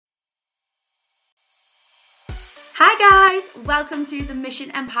Hi guys, welcome to the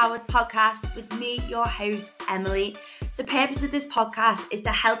Mission Empowered podcast with me, your host, Emily. The purpose of this podcast is to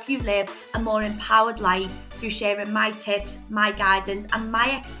help you live a more empowered life through sharing my tips, my guidance, and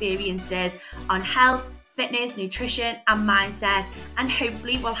my experiences on health, fitness, nutrition, and mindset, and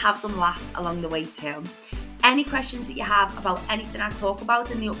hopefully we'll have some laughs along the way too. Any questions that you have about anything I talk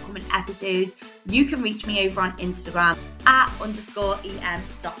about in the upcoming episodes, you can reach me over on Instagram at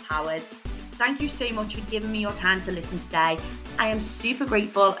 _em.powered. Thank you so much for giving me your time to listen today. I am super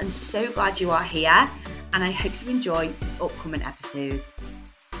grateful and so glad you are here, and I hope you enjoy the upcoming episodes.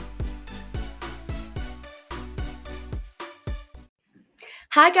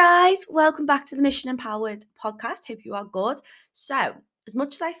 Hi guys, welcome back to the Mission Empowered podcast. Hope you are good. So, as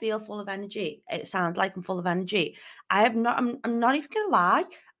much as I feel full of energy, it sounds like I'm full of energy. I'm not even gonna lie.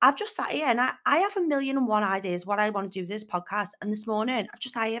 I've just sat here and I have a million and one ideas what I want to do with this podcast. And this morning I've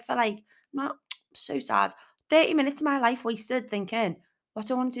just sat here for not so sad. 30 minutes of my life wasted thinking, what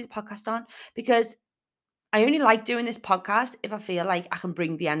do I want to do the podcast on? Because I only like doing this podcast if I feel like I can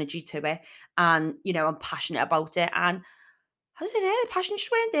bring the energy to it and I'm passionate about it. And I don't know, the passion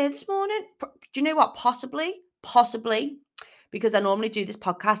just weren't there this morning. Do you know what? Possibly, because I normally do this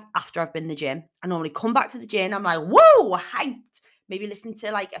podcast after I've been in the gym. I normally come back to the gym. I'm like, whoa, hyped. Maybe listen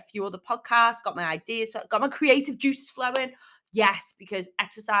to like a few other podcasts, got my ideas, got my creative juices flowing. Yes, because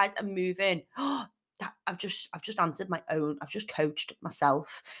exercise and moving. That I've just answered my own. I've just coached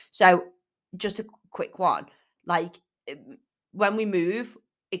myself. So just a quick one. Like when we move,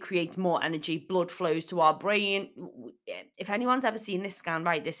 it creates more energy, blood flows to our brain. If anyone's ever seen this scan,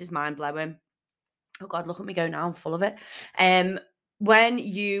 right, this is mind blowing. Oh God, look at me go now, I'm full of it.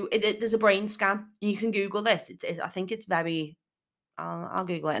 When there's a brain scan, and you can Google this. I think it's very, I'll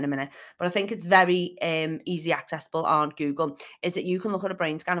Google it in a minute, but I think it's very easy accessible on Google. Is that you can look at a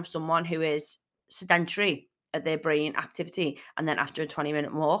brain scan of someone who is sedentary at their brain activity, and then after a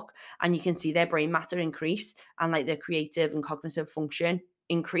 20-minute walk, and you can see their brain matter increase and like their creative and cognitive function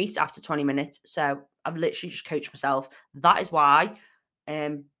increase after 20 minutes. So I've literally just coached myself. That is why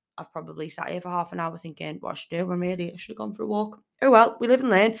I've probably sat here for half an hour thinking, what I should do? I'm ready. I should have gone for a walk. Oh well, we live and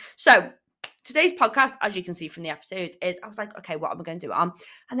learn. So today's podcast, as you can see from the episode, is I was like, okay, what am I going to do it on?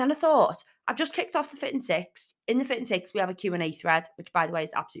 And then I thought, I've just kicked off the Fit and Six. In the Fit and Six, we have a Q&A thread, which by the way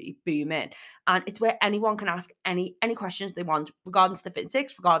is absolutely booming. And it's where anyone can ask any questions they want regarding to the Fit and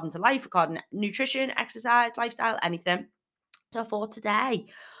Six, regarding to life, regarding nutrition, exercise, lifestyle, anything. So I thought today,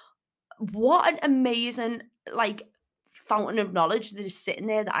 what an amazing fountain of knowledge that is sitting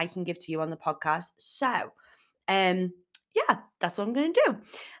there that I can give to you on the podcast. So yeah, that's what I'm going to do.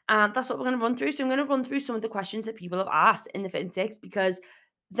 And that's what we're going to run through. So I'm going to run through some of the questions that people have asked in the Fit and Six, because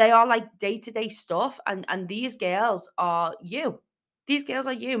they are like day-to-day stuff. And these girls are you. These girls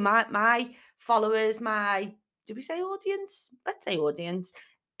are you. My followers, did we say audience? Let's say audience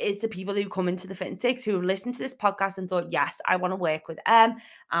is the people who come into the Fit and Six who have listened to this podcast and thought, yes, I want to work with Em.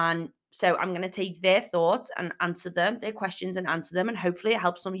 And so I'm going to take their thoughts and answer them, their questions and answer them. And hopefully it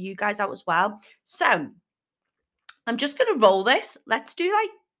helps some of you guys out as well. So I'm just going to roll this. Let's do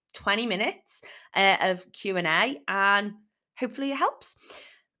like 20 minutes of Q&A and hopefully it helps.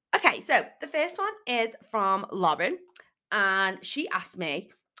 Okay, so the first one is from Lauren, and she asked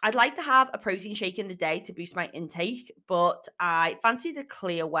me, I'd like to have a protein shake in the day to boost my intake, but I fancy the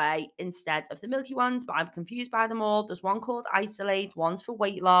clear whey instead of the milky ones, but I'm confused by them all. There's one called Isolate, one's for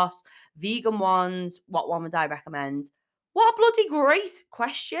weight loss, vegan ones. What one would I recommend? What a bloody great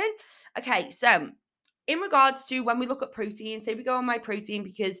question. Okay, so in regards to when we look at protein, say we go on My Protein,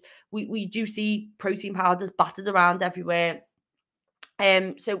 because we do see protein powders battered around everywhere.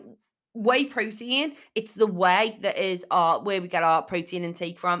 So whey protein, it's the whey that is where we get our protein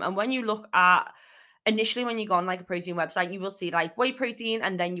intake from. And when you look at initially when you go on like a protein website, you will see like whey protein,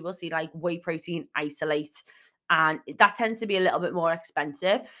 and then you will see like whey protein isolate. And that tends to be a little bit more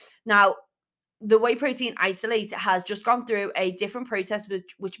expensive. Now, the whey protein isolate has just gone through a different process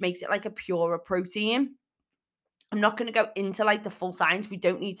which makes it like a purer protein. I'm not going to go into like the full science. We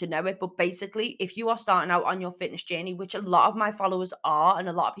don't need to know it. But basically, if you are starting out on your fitness journey, which a lot of my followers are, and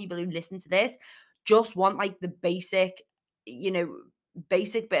a lot of people who listen to this just want like the basic,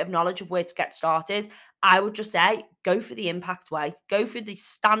 basic bit of knowledge of where to get started, I would just say go for the impact whey. Go for the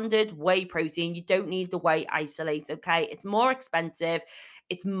standard whey protein. You don't need the whey isolate, okay? It's more expensive.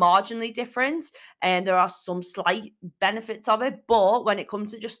 It's marginally different, and there are some slight benefits of it. But when it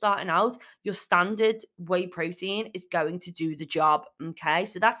comes to just starting out, your standard whey protein is going to do the job, okay?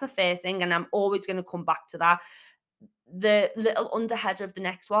 So that's the first thing, and I'm always going to come back to that. The little underheader of the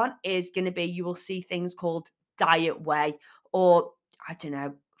next one is going to be, you will see things called diet whey, or I don't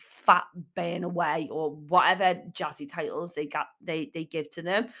know, fat burn away or whatever jazzy titles they give to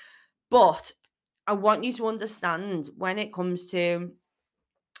them. But I want you to understand when it comes to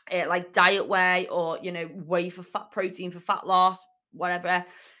like diet whey or whey for fat protein for fat loss, whatever.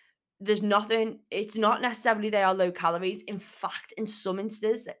 There's nothing. It's not necessarily they are low calories. In fact, in some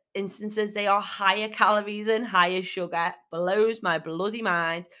instances they are higher calories and higher sugar. Blows my bloody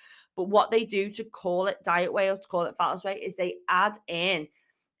mind. But what they do to call it diet whey or to call it fat loss whey is they add in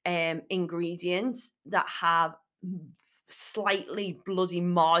ingredients that have slightly bloody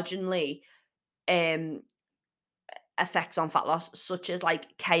marginally um effects on fat loss, such as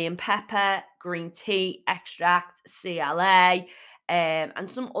like cayenne pepper, green tea extract, CLA, and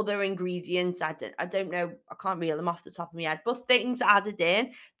some other ingredients. I don't know, I can't reel them off the top of my head, but things added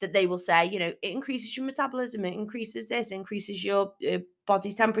in that they will say, it increases your metabolism, it increases this, increases your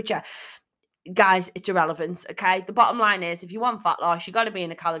body's temperature. Guys, it's irrelevant. Okay, the bottom line is, if you want fat loss, you got to be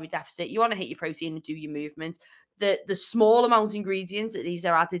in a calorie deficit. You want to hit your protein and do your movement. The small amount of ingredients that these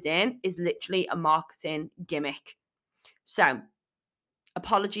are added in is literally a marketing gimmick. So,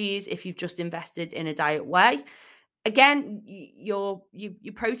 apologies if you've just invested in a diet whey. Again, your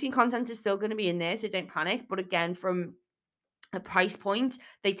protein content is still going to be in there, so don't panic. But again, from a price point,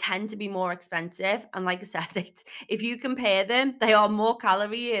 they tend to be more expensive. And like I said, if you compare them, they are more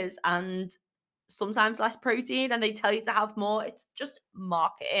calories and sometimes less protein, and they tell you to have more. It's just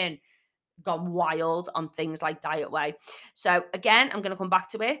marketing gone wild on things like diet whey. So again, I'm going to come back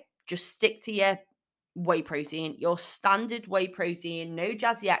to it. Just stick to your whey protein, your standard whey protein, no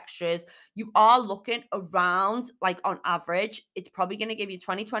jazzy extras. You are looking around, like on average, it's probably going to give you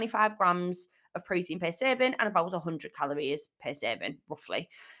 20-25 grams of protein per serving and about 100 calories per serving, roughly.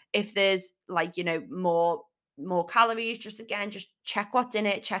 If there's like, more calories, just check what's in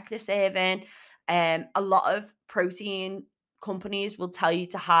it, check the serving. A lot of protein companies will tell you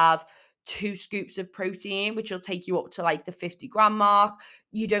to have 2 scoops of protein, which will take you up to like the 50-gram mark.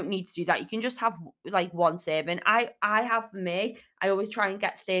 You don't need to do that. You can just have like 1 serving. I have, for me, I always try and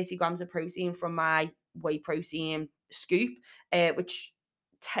get 30 grams of protein from my whey protein scoop, which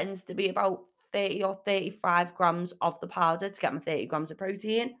tends to be about 30 or 35 grams of the powder to get my 30 grams of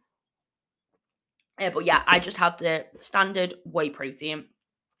protein. But yeah, I just have the standard whey protein.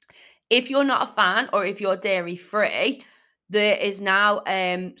 If you're not a fan, or if you're dairy free, there is now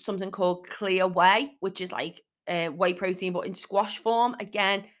something called Clear Whey, which is like whey protein but in squash form.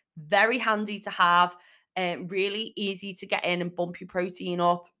 Again, very handy to have, really easy to get in and bump your protein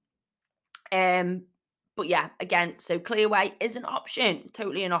up. But yeah, again, so Clear Whey is an option,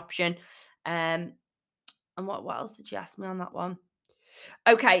 totally an option. And what else did you ask me on that one?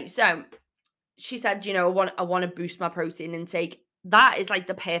 Okay, so she said, I want to boost my protein intake. That is like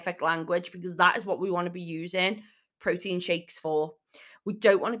the perfect language, because that is what we want to be using protein shakes for. We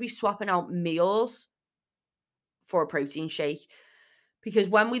don't want to be swapping out meals for a protein shake, because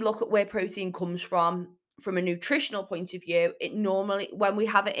when we look at where protein comes from a nutritional point of view, it normally, when we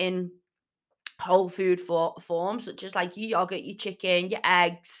have it in whole food forms, such as like your yogurt, your chicken, your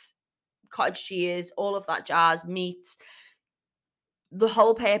eggs, cottage cheese, all of that jazz, meats, the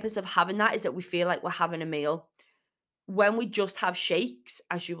whole purpose of having that is that we feel like we're having a meal. When we just have shakes,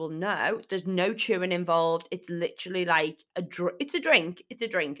 as you will know, there's no chewing involved. It's literally like it's a drink. It's a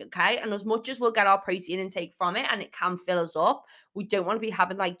drink, okay? And as much as we'll get our protein intake from it and it can fill us up, we don't want to be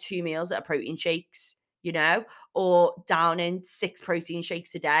having like 2 meals that are protein shakes, or downing 6 protein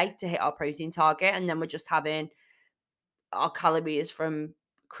shakes a day to hit our protein target, and then we're just having our calories from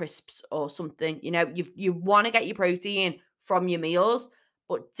crisps or something. You want to get your protein from your meals,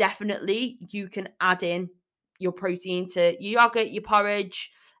 but definitely you can add in your protein to your yogurt, your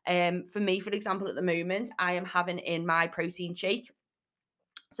porridge. For me, for example, at the moment, I am having in my protein shake.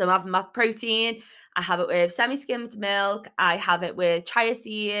 So I'm having my protein. I have it with semi-skimmed milk. I have it with chia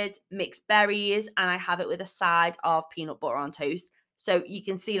seeds, mixed berries, and I have it with a side of peanut butter on toast. So you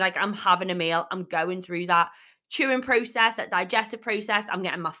can see, like, I'm having a meal. I'm going through that chewing process, that digestive process. I'm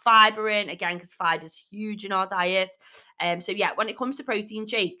getting my fiber in again, because fiber is huge in our diet. So yeah, when it comes to protein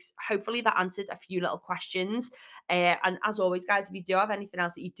shakes, hopefully that answered a few little questions. And as always, guys, if you do have anything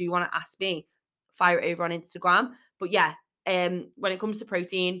else that you do want to ask me, fire it over on Instagram. But yeah, when it comes to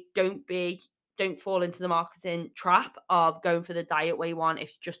protein, don't fall into the marketing trap of going for the diet whey one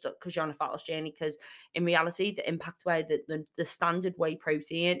if just because you're on a fat loss journey, because in reality the impact whey, the standard whey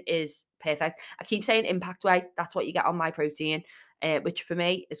protein is perfect. I keep saying impact whey, that's what you get on my protein, which for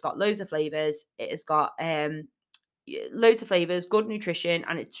me, it's got loads of flavors, it has got loads of flavors, good nutrition,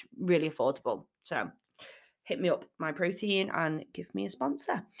 and it's really affordable. So hit me up, my protein, and give me a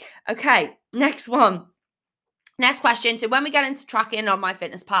sponsor. Okay, next one. Next question. So when we get into tracking on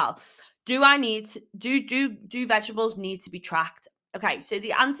MyFitnessPal, do vegetables need to be tracked? Okay, so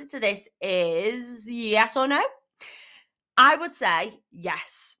the answer to this is yes or no. I would say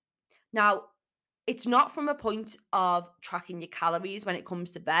yes. Now, it's not from a point of tracking your calories when it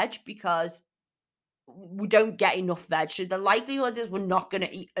comes to veg, because we don't get enough veg. So the likelihood is we're not going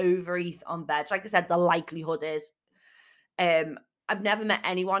to overeat on veg. Like I said, the likelihood is. Um, I've never met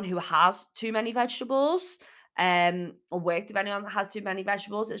anyone who has too many vegetables, or worked with anyone that has too many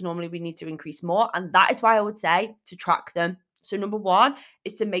vegetables. It's normally we need to increase more. And that is why I would say to track them. So number one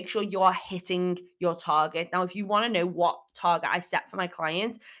is to make sure you are hitting your target. Now, if you want to know what target I set for my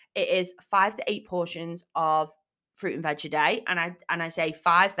clients, it is 5 to 8 portions of fruit and veg a day. And I say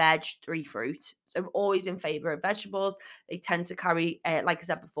 5 veg, 3 fruit. So I'm always in favor of vegetables. They tend to carry, like I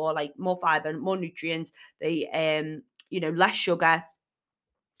said before, like more fiber, more nutrients. They less sugar.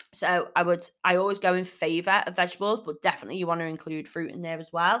 So I always go in favor of vegetables, but definitely you want to include fruit in there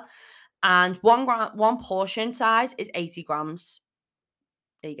as well. And one portion size is 80 grams.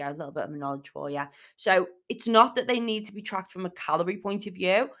 There you go, a little bit of knowledge for you. So it's not that they need to be tracked from a calorie point of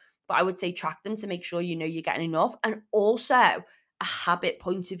view, but I would say track them to make sure you know you're getting enough, and also a habit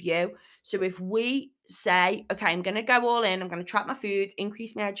point of view. So if we say, okay, I'm going to go all in, I'm going to track my food,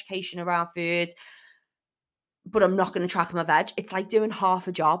 increase my education around food, but I'm not going to track my veg. It's like doing half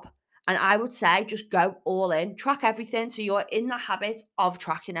a job. And I would say just go all in, track everything. So you're in the habit of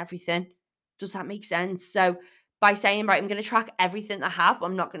tracking everything. Does that make sense? So by saying, right, I'm going to track everything I have, but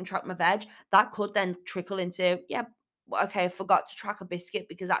I'm not going to track my veg, that could then trickle into, yeah, okay, I forgot to track a biscuit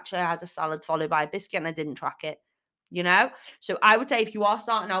because actually I had a salad followed by a biscuit and I didn't track it, you know? So I would say if you are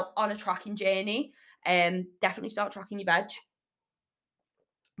starting out on a tracking journey, definitely start tracking your veg.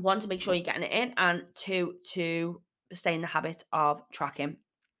 One, to make sure you're getting it in, and two, to stay in the habit of tracking.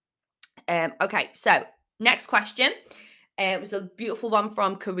 Okay, so next question. It was a beautiful one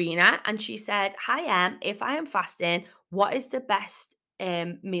from Karina, and she said, "Hi, if I am fasting, what is the best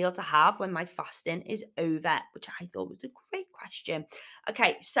meal to have when my fasting is over?" Which I thought was a great question.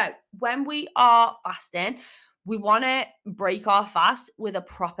 Okay, so when we are fasting, we want to break our fast with a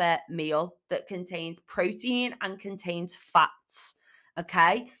proper meal that contains protein and contains fats.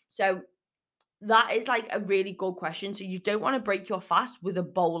 Okay, so that is like a really good question. So you don't want to break your fast with a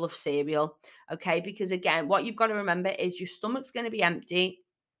bowl of cereal, okay? Because again, what you've got to remember is your stomach's going to be empty.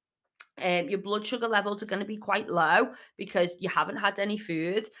 Your blood sugar levels are going to be quite low because you haven't had any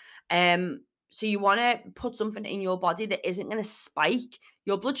food. So you want to put something in your body that isn't going to spike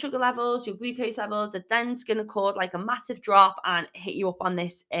your blood sugar levels, your glucose levels, that then's going to cause like a massive drop and hit you up on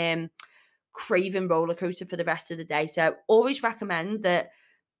this craving roller coaster for the rest of the day. So always recommend that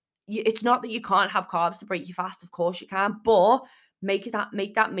it's not that you can't have carbs to break your fast. Of course you can, but make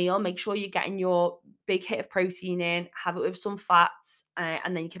that meal. Make sure you're getting your big hit of protein in. Have it with some fats,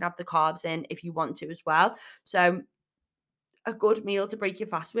 and then you can have the carbs in if you want to as well. So a good meal to break your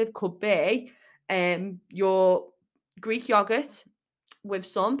fast with could be your Greek yogurt with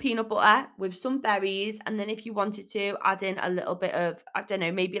some peanut butter, with some berries, and then if you wanted to add in a little bit of, I don't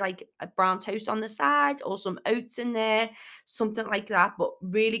know, maybe like a brown toast on the side or some oats in there, something like that. But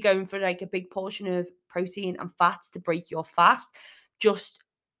really going for like a big portion of protein and fats to break your fast. Just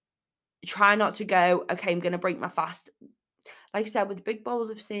try not to go, okay, I'm going to break my fast. Like I said, with a big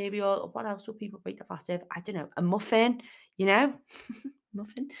bowl of cereal, or what else will people break their fast with? I don't know, a muffin, you know,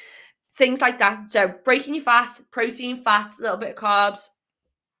 muffin, things like that. So breaking your fast, protein, fats, a little bit of carbs,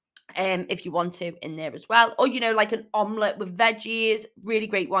 if you want to in there as well, or like an omelet with veggies, really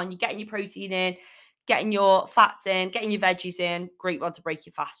great one. You're getting your protein in, getting your fats in, getting your veggies in, great one to break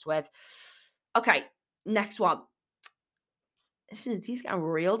your fast with. Okay, next one. He's getting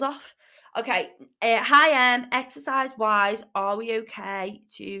reeled off. Okay, hi, exercise wise, are we okay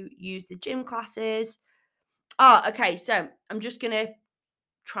to use the gym classes? Okay, so I'm just gonna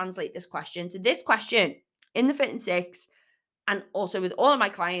translate this question. So this question in the Fit and Six, and also with all of my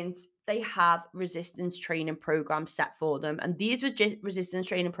clients, they have resistance training programs set for them. And these resistance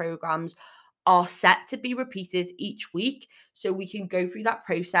training programs are set to be repeated each week. So we can go through that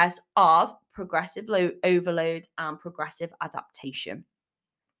process of progressive overload and progressive adaptation.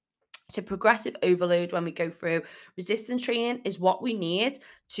 So progressive overload, when we go through resistance training, is what we need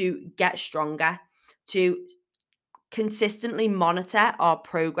to get stronger, to consistently monitor our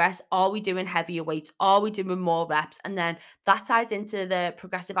progress. Are we doing heavier weights? Are we doing more reps? And then that ties into the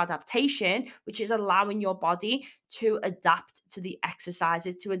progressive adaptation, which is allowing your body to adapt to the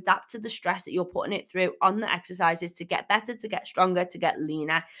exercises, to adapt to the stress that you're putting it through on the exercises, to get better, to get stronger, to get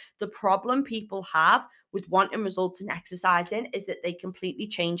leaner. The problem people have with wanting results in exercising is that they completely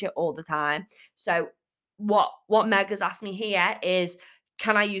change it all the time. So what Mega's asked me here is,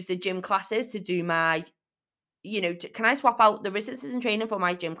 can I use the gym classes to do my, can I swap out the resistance and training for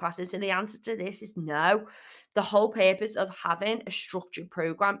my gym classes? And the answer to this is no. The whole purpose of having a structured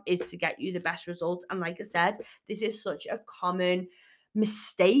program is to get you the best results. And like I said, this is such a common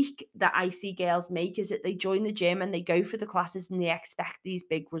mistake that I see girls make, is that they join the gym and they go for the classes and they expect these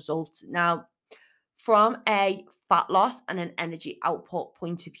big results. Now, from a fat loss and an energy output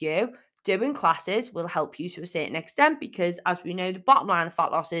point of view, doing classes will help you to a certain extent, because as we know, the bottom line of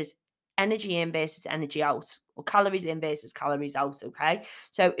fat loss is energy in versus energy out, or calories in versus calories out. Okay.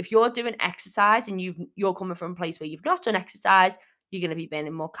 So if you're doing exercise and you're coming from a place where you've not done exercise, you're going to be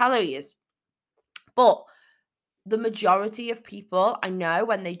burning more calories. But the majority of people I know,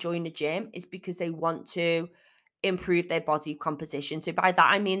 when they join a gym, is because they want to improve their body composition. So by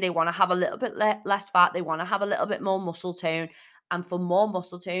that I mean they want to have a little bit less fat, they want to have a little bit more muscle tone. And for more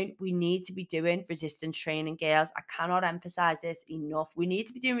muscle tone, we need to be doing resistance training, girls. I cannot emphasize this enough. We need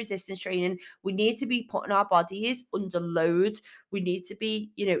to be doing resistance training. We need to be putting our bodies under load. We need to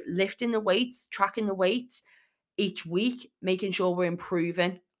be, lifting the weights, tracking the weights each week, making sure we're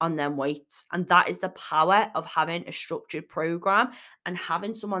improving on them weights. And that is the power of having a structured program and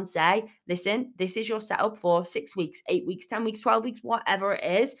having someone say, listen, this is your setup for 6 weeks, 8 weeks, 10 weeks, 12 weeks, whatever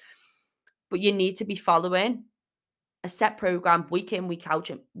it is. But you need to be following a set program week in, week out,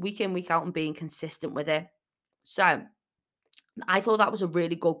 and being consistent with it. So I thought that was a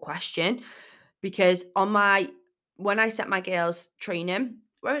really good question, because when I set my girls training,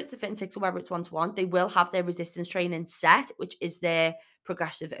 whether it's a fit and six or whether it's one-to-one, they will have their resistance training set, which is their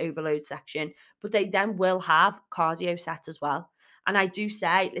progressive overload section, but they then will have cardio set as well. And I do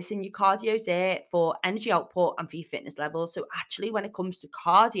say, listen, your cardio's there for energy output and for your fitness levels. So actually, when it comes to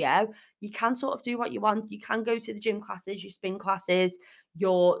cardio, you can sort of do what you want. You can go to the gym classes, your spin classes,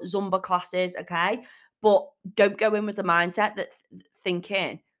 your Zumba classes, okay? But don't go in with the mindset that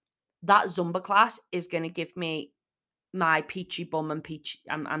thinking that Zumba class is going to give me my peachy bum and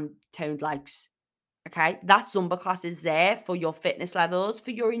and toned legs. Okay. That Zumba class is there for your fitness levels,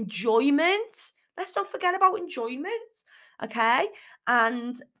 for your enjoyment. Let's not forget about enjoyment. Okay.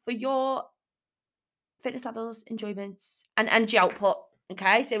 And for your fitness levels, enjoyments, and energy output.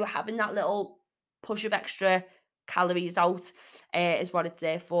 Okay. So we're having that little push of extra calories out is what it's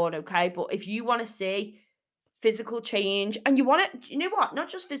there for. Okay. But if you want to see physical change, and you want to, you know what, not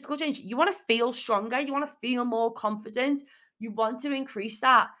just physical change, you want to feel stronger, you want to feel more confident, you want to increase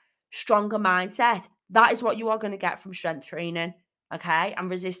that stronger mindset, that is what you are going to get from strength training, okay,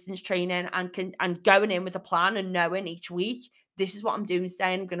 and resistance training, and going in with a plan and knowing each week, this is what I'm doing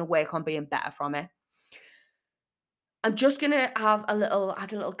today, and I'm going to work on being better from it. I'm just going to add a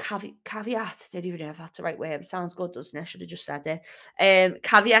little caveat. Don't even know if that's the right word. It sounds good, doesn't it? I should have just said it.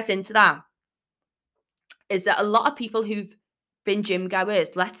 Caveat into that is that a lot of people who've been gym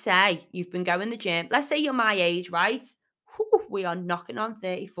goers, let's say you've been going the gym, let's say you're my age, right? Whew, we are knocking on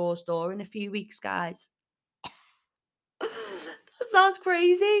 34's door in a few weeks, guys. That sounds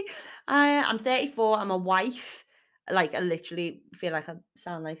crazy. I'm 34, I'm a wife. Like, I literally feel like I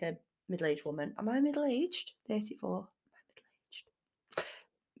sound like a middle-aged woman. Am I middle-aged? 34. Am I middle-aged?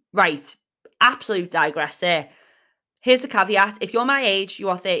 Right. Absolute digress here. Here's the caveat. If you're my age, you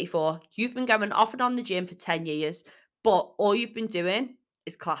are 34, you've been going off and on the gym for 10 years, but all you've been doing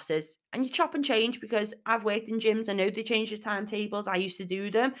is classes, and you chop and change, because I've worked in gyms. I know they change the timetables. I used to do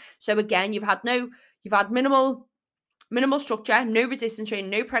them. So again, you've had minimal structure, no resistance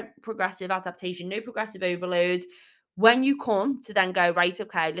training, no progressive adaptation, no progressive overload. When you come to then go, right,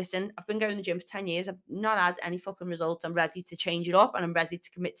 okay, listen, I've been going to the gym for 10 years. I've not had any fucking results. I'm ready to change it up, and I'm ready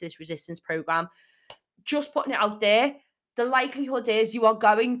to commit to this resistance program. Just putting it out there, the likelihood is you are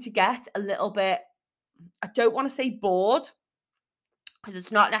going to get a little bit, I don't want to say bored, because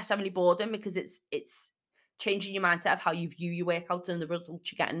it's not necessarily boredom, because it's changing your mindset of how you view your workouts and the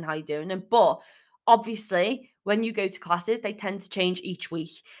results you're getting and how you're doing them. But obviously, when you go to classes, they tend to change each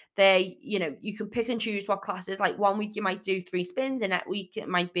week. You can pick and choose what classes. Like, one week you might do 3 spins, and that week it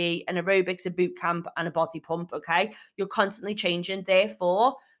might be an aerobics, a boot camp, and a body pump. Okay. You're constantly changing.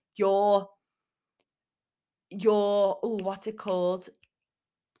 Therefore, what's it called?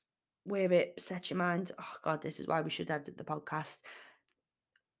 Where it sets your mind. Oh God, this is why we should edit the podcast.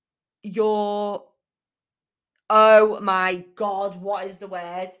 Your Oh my God, what is the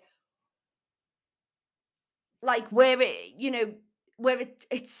word? Like, where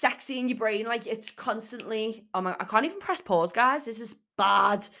it's sexy in your brain, like it's constantly. Oh my, I can't even press pause, guys. This is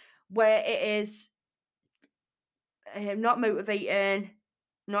bad. Where it is not motivating,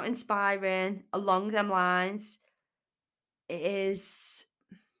 not inspiring, along them lines. It is.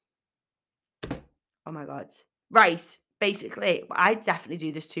 Oh my God. Right. Basically, I definitely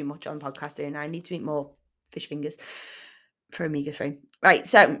do this too much on podcasting, and I need to eat more fish fingers for omega-3. Right.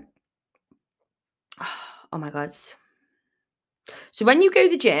 So, oh my God. So when you go to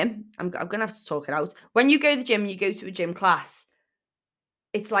the gym, I'm gonna have to talk it out. When you go to the gym and you go to a gym class,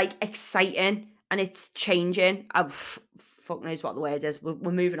 it's like exciting and it's changing. Fuck knows what the word is.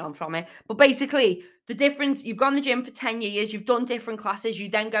 We're moving on from it. But basically, the difference, you've gone to the gym for 10 years, you've done different classes, you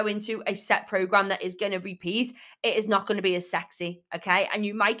then go into a set program that is going to repeat. It is not going to be as sexy. Okay. And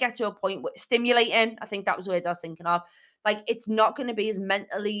you might get to a point where stimulating, I think that was the word I was thinking of. Like, it's not going to be as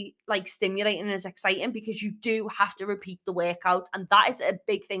mentally like stimulating and as exciting because you do have to repeat the workout. And that is a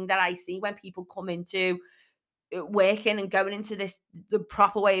big thing that I see when people come into working and going into this the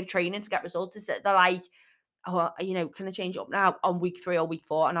proper way of training to get results is that they're like, oh, can I change up now on week 3 or week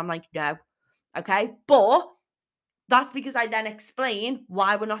 4? And I'm like, no. Okay. But that's because I then explain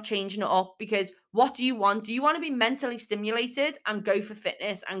why we're not changing it up. Because what do you want? Do you want to be mentally stimulated and go for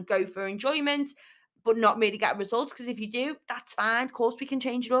fitness and go for enjoyment, but not really get results? Because if you do, that's fine. Of course, we can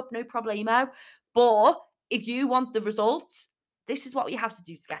change it up, no problemo. But if you want the results, this is what we have to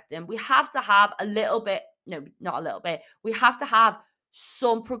do to get them. We have to have a little bit, no, not a little bit. We have to have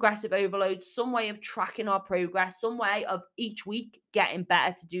some progressive overload, some way of tracking our progress, some way of each week getting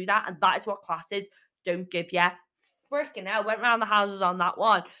better to do that. And that is what classes don't give you. Freaking hell, went around the houses on that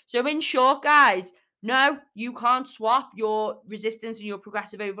one. So in short, guys, no, you can't swap your resistance and your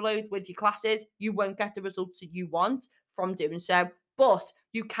progressive overload with your classes. You won't get the results that you want from doing so. But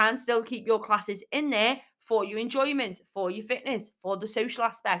you can still keep your classes in there for your enjoyment, for your fitness, for the social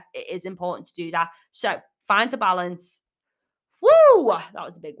aspect. It is important to do that. So find the balance. Woo! That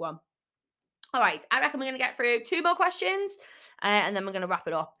was a big one. All right, I reckon we're going to get through 2 more questions, and then we're going to wrap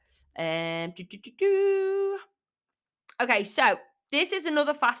it up. Okay, so this is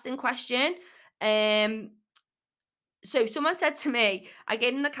another fasting question. Um, so someone said to me, I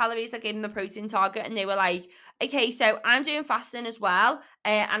gave them the calories, I gave them the protein target, and they were like, "Okay, so I'm doing fasting as well,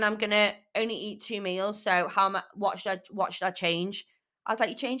 and I'm gonna only eat 2 meals. So how much? What should I change?" I was like,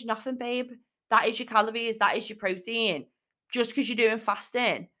 "You change nothing, babe. That is your calories. That is your protein. Just because you're doing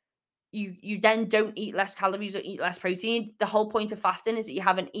fasting." You then don't eat less calories or eat less protein. The whole point of fasting is that you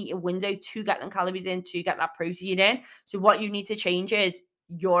have an eating window to get them calories in, to get that protein in. So what you need to change is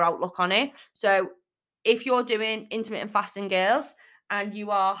your outlook on it. So if you're doing intermittent fasting, girls, and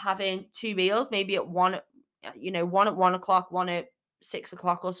you are having 2 meals, maybe at one at 1 o'clock, one at 6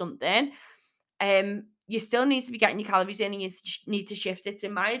 o'clock or something, you still need to be getting your calories in and you need to shift it. So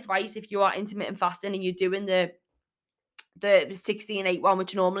my advice, if you are intermittent fasting and you're doing the 16-8 one,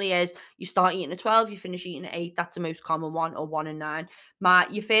 which normally is you start eating at 12, you finish eating at 8. That's the most common one, or 1 and 9.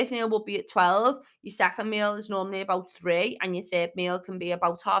 Your first meal will be at 12. Your second meal is normally about 3, and your third meal can be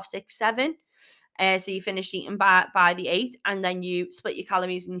about half 6, 7. So you finish eating by the 8, and then you split your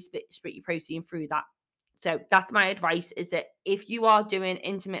calories and you split your protein through that. So that's my advice: is that if you are doing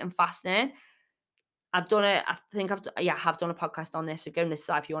intermittent fasting, I've done it. I think I have done a podcast on this. So go and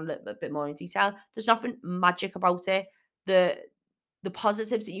listen if you want a little bit more in detail. There's nothing magic about it. The the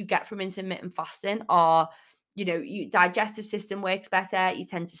positives that you get from intermittent fasting are, your digestive system works better, you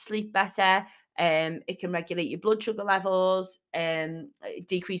tend to sleep better, it can regulate your blood sugar levels, it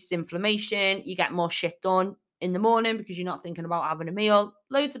decreases inflammation, you get more shit done in the morning because you're not thinking about having a meal.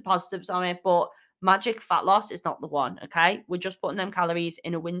 Loads of positives on it, but magic fat loss is not the one. Okay, we're just putting them calories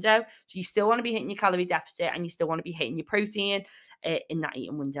in a window, so you still want to be hitting your calorie deficit and you still want to be hitting your protein in that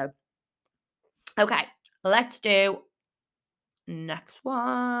eating window. Okay, let's do next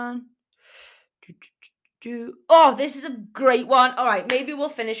one. Oh, this is a great one. All right, maybe we'll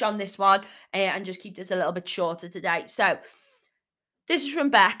finish on this one and just keep this a little bit shorter today. So, this is from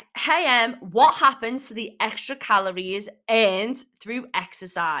Beck. Hey, what happens to the extra calories earned through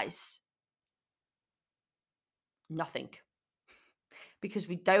exercise? Nothing. Because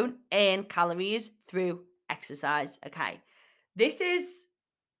we don't earn calories through exercise. Okay. This is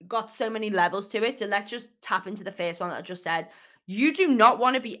got so many levels to it. So let's just tap into the first one that I just said. You do not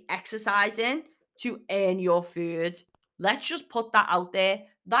want to be exercising to earn your food. Let's just put that out there.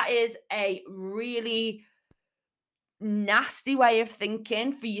 That is a really nasty way of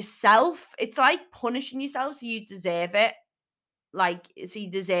thinking for yourself. It's like punishing yourself so you deserve it. Like, so you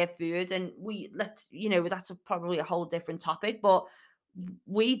deserve food. And that's probably a whole different topic, but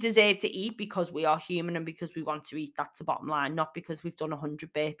we deserve to eat because we are human and because we want to eat. That's the bottom line, not because we've done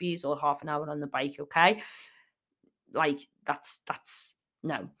 100 burpees or half an hour on the bike. Okay, like that's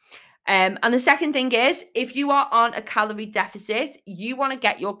no. And the second thing is, if you are on a calorie deficit, you want to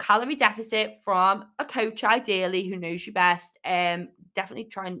get your calorie deficit from a coach, ideally, who knows you best. definitely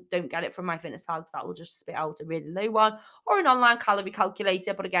try and don't get it from MyFitnessPal because that will just spit out a really low one, or an online calorie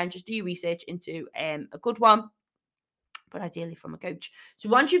calculator. But again, just do your research into a good one, but ideally from a coach. So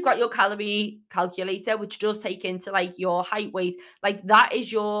once you've got your calorie calculator, which does take into like your height, weight, like that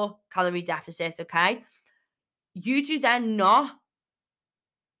is your calorie deficit, okay? You do then not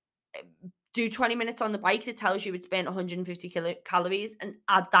do 20 minutes on the bike that tells you it's been 150 calories and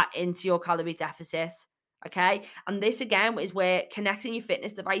add that into your calorie deficit. Okay. And this again is where connecting your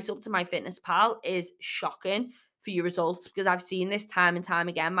fitness device up to MyFitnessPal is shocking for your results, because I've seen this time and time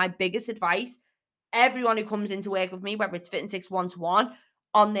again. My biggest advice, everyone who comes into work with me, whether it's Fit and Six 1-to-1,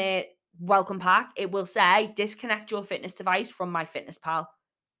 on their welcome pack, it will say disconnect your fitness device from MyFitnessPal.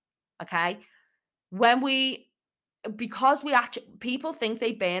 Okay. When we because we actually, people think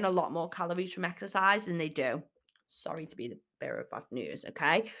they burn a lot more calories from exercise than they do. Sorry to be the bearer of bad news,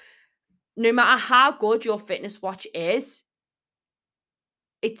 okay? No matter how good your fitness watch is,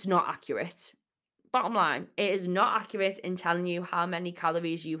 it's not accurate. Bottom line, it is not accurate in telling you how many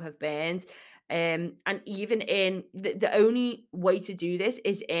calories you have burned. And even in the only way to do this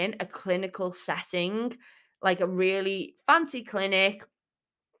is in a clinical setting, like a really fancy clinic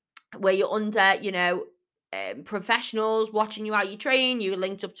where you're under, professionals watching you how you train, you're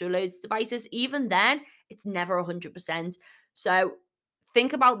linked up to loads of devices. Even then, it's never 100%. So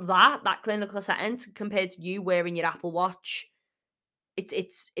think about that clinical setting compared to you wearing your Apple Watch.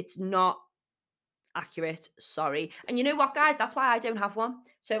 It's not accurate. Sorry. And you know what, guys? That's why I don't have one.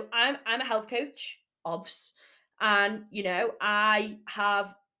 So I'm a health coach, obvs, and I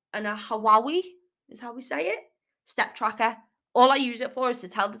have a Huawei is how we say it, step tracker. All I use it for is to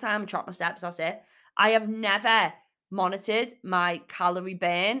tell the time and track my steps. That's it. I have never monitored my calorie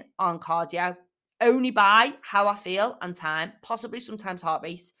burn on cardio. Only by how I feel and time, possibly sometimes heart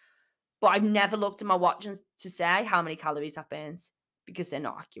rate. But I've never looked at my watch to say how many calories I've burned because they're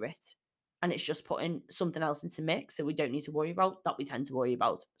not accurate. And it's just putting something else into mix that we don't need to worry about, that we tend to worry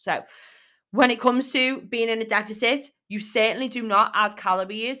about. So when it comes to being in a deficit, you certainly do not add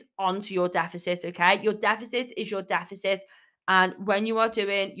calories onto your deficit, okay? Your deficit is your deficit. And when you are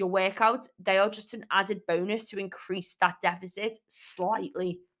doing your workouts, they are just an added bonus to increase that deficit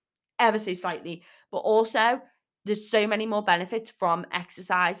slightly, ever so slightly. But also, there's so many more benefits from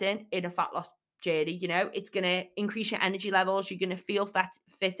exercising in a fat loss journey. It's going to increase your energy levels. You're going to feel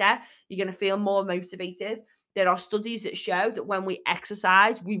fitter. You're going to feel more motivated. There are studies that show that when we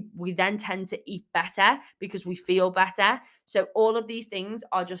exercise, we then tend to eat better because we feel better. So all of these things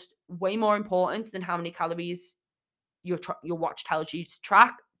are just way more important than how many calories your watch tells you to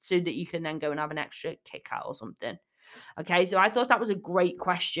track, so that you can then go and have an extra Kit Kat or something. Okay, so I thought that was a great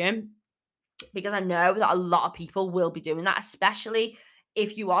question, because I know that a lot of people will be doing that, especially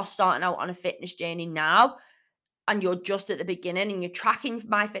if you are starting out on a fitness journey now and you're just at the beginning and you're tracking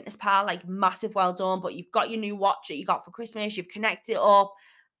MyFitnessPal, like massive well done, but you've got your new watch that you got for Christmas, you've connected it up,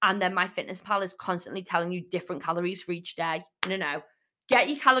 and then MyFitnessPal is constantly telling you different calories for each day. No. Get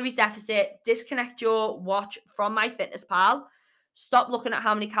your calories deficit, disconnect your watch from MyFitnessPal, stop looking at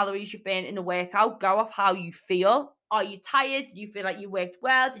how many calories you've burned in a workout, go off how you feel. Are you tired? Do you feel like you worked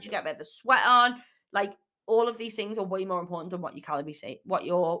well? Did you get a bit of a sweat on? Like, all of these things are way more important than what your calories say, what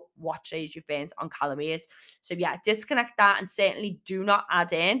your watch says you've burned on calories. So yeah, disconnect that, and certainly do not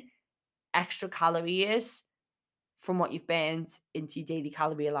add in extra calories from what you've burned into your daily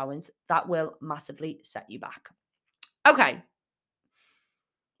calorie allowance. That will massively set you back. Okay.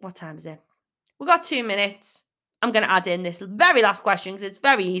 What time is it? We've got 2 minutes. I'm going to add in this very last question because it's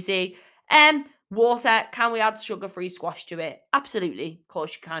very easy. Water, can we add sugar-free squash to it? Absolutely, of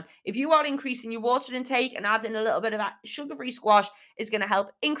course you can. If you are increasing your water intake and adding a little bit of that sugar-free squash is going to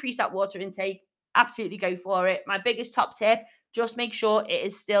help increase that water intake, absolutely go for it. My biggest top tip, just make sure it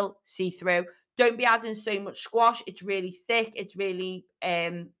is still see-through. Don't be adding so much squash. It's really thick. It's really,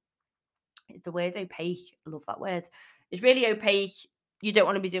 is the word opaque? I love that word. It's really opaque. You don't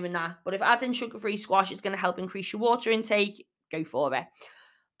want to be doing that. But if adding sugar-free squash is going to help increase your water intake, go for it.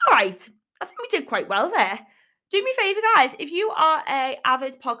 All right. I think we did quite well there. Do me a favor, guys. If you are a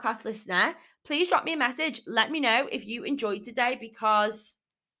avid podcast listener, please drop me a message. Let me know if you enjoyed today, because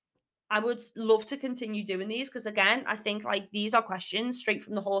I would love to continue doing these. Because again, I think like these are questions straight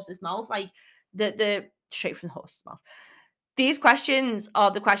from the horse's mouth, like the straight from the horse's mouth. These questions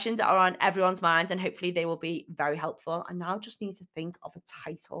are the questions that are on everyone's mind, and hopefully they will be very helpful. I now just need to think of a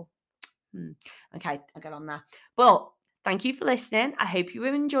title. Okay, I'll get on there. But thank you for listening. I hope you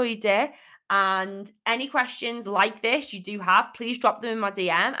enjoyed it. And any questions like this you do have, please drop them in my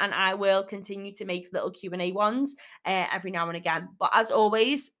DM, and I will continue to make little Q&A ones every now and again. But as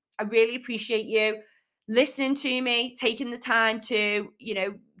always, I really appreciate you listening to me, taking the time to,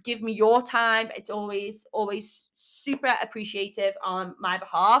 give me your time. It's always super appreciative on my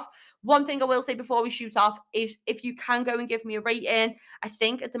behalf. One thing I will say before we shoot off is if you can go and give me a rating. I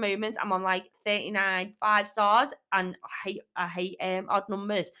think at the moment I'm on like 39 5 stars, and I hate odd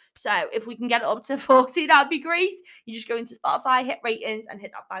numbers. So if we can get it up to 40, that'd be great. You just go into Spotify, hit ratings, and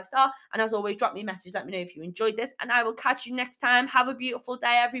hit that 5 star. And as always, drop me a message, let me know if you enjoyed this, and I will catch you next time. Have a beautiful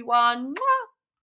day, everyone. Mwah!